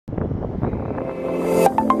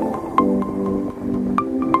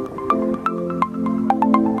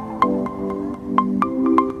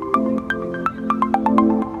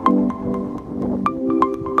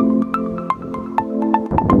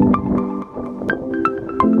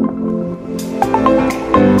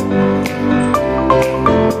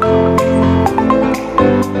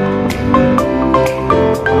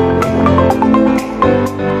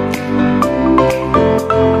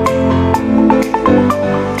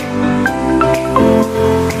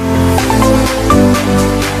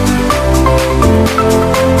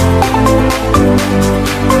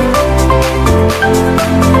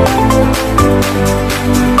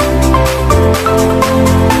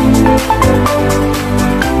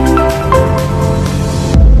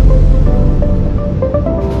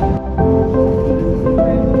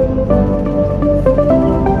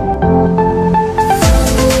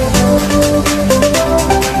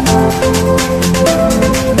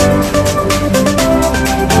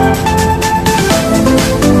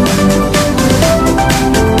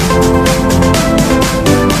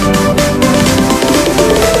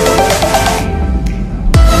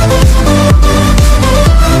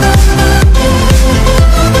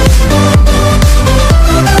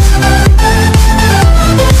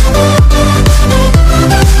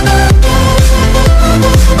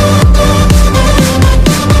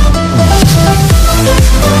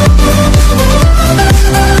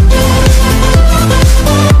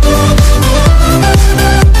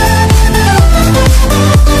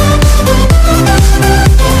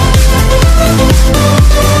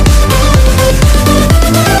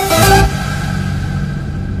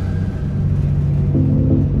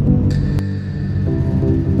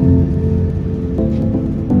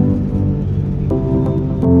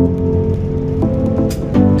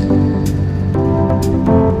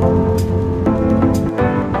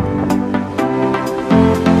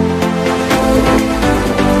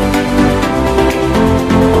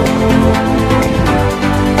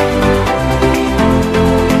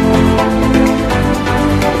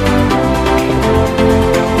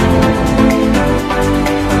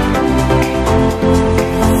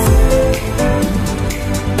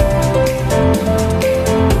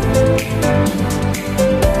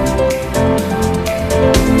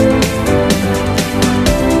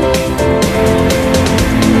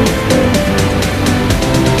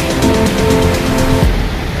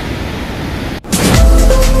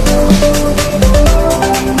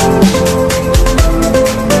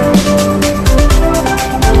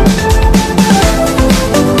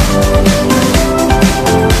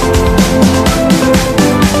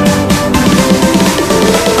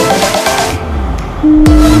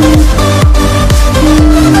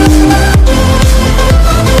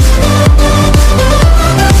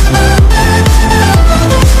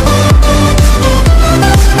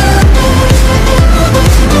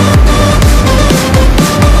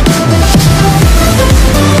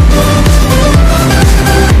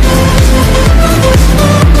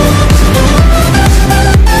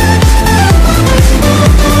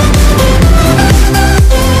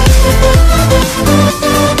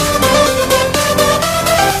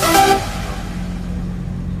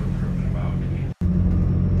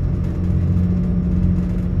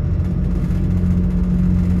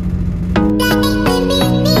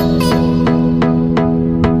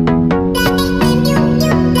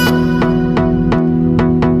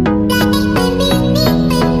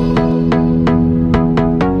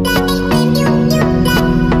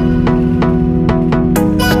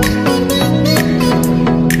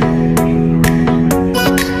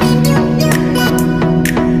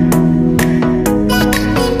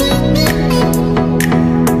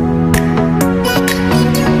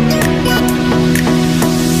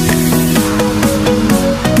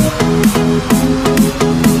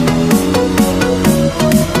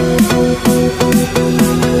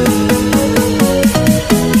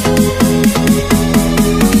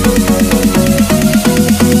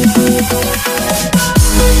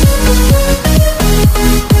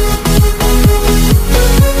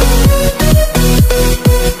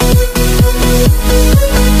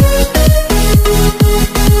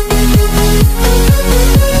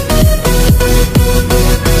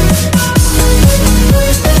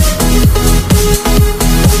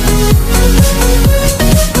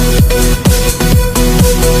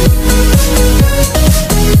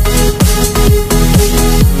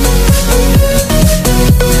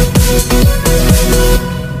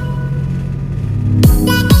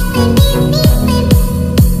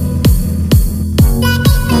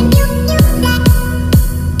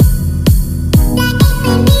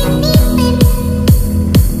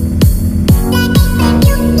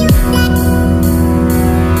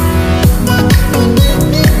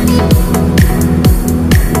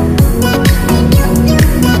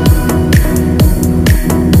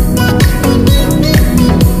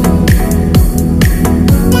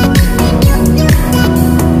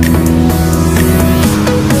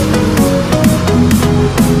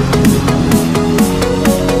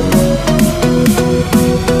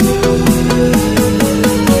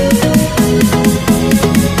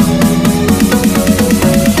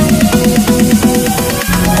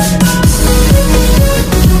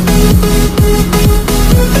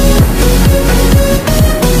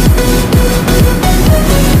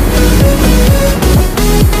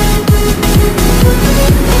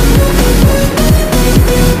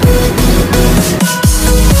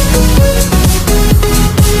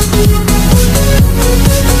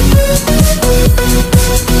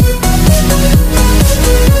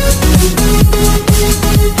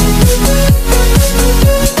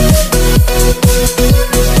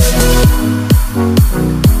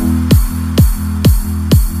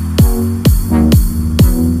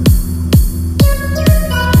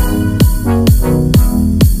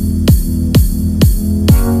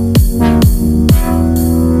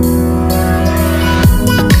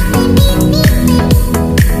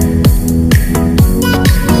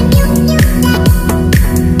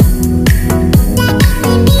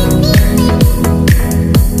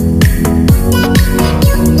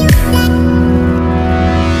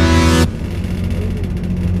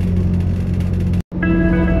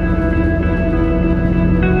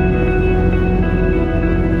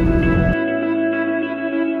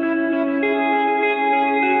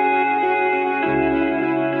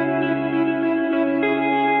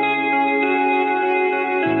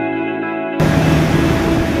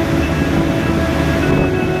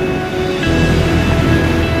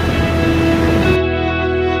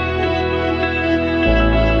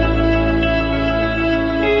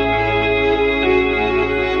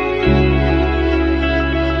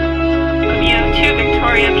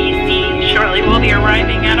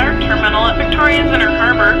arriving at our terminal at Victoria's Inner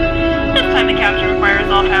Harbour. This time the captain requires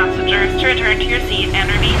all passengers to return to your seat and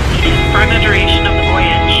remain seated for the duration of the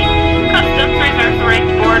voyage. Customs reserves the right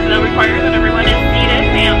to board, though require that everyone is seated,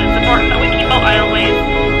 and it's important that we keep all aisleways,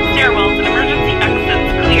 stairwells, and emergency exits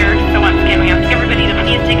clear. So once again, we ask everybody to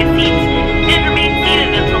please take a seat and remain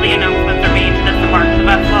seated until the announcements are made to disembark the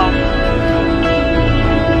vessel.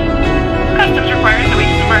 Customs requires that we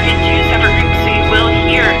disembark in 2 separate groups, so you will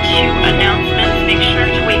hear 2 announcements. Make sure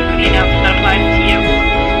to wait for the announcement that applies to you.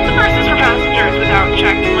 The first is for passengers without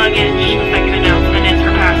checked luggage. The second announcement is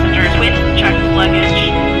for passengers with checked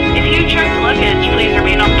luggage. If you checked luggage, please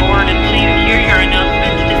remain on board until you hear your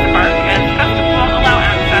announcement to disembark, as Customs won't allow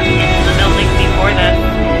access into the building before this.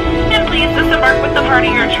 And please disembark with the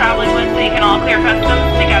party you're traveling with so you can all clear Customs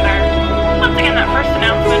together. Once again, that first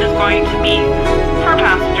announcement is going to be for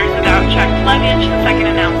passengers without checked luggage. The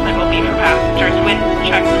second announcement will be for passengers with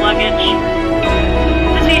checked luggage.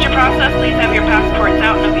 To speed your process, please have your passports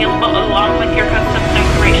out and available along with your Customs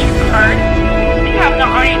declaration card. If you have not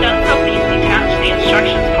already done so, please detach the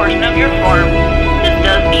instructions portion of your form. This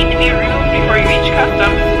does need to be removed before you reach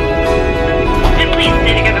Customs. And please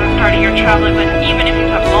stay together with the party you're traveling with, even if you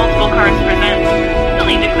have multiple cards present. You'll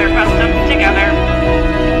need to clear Customs together.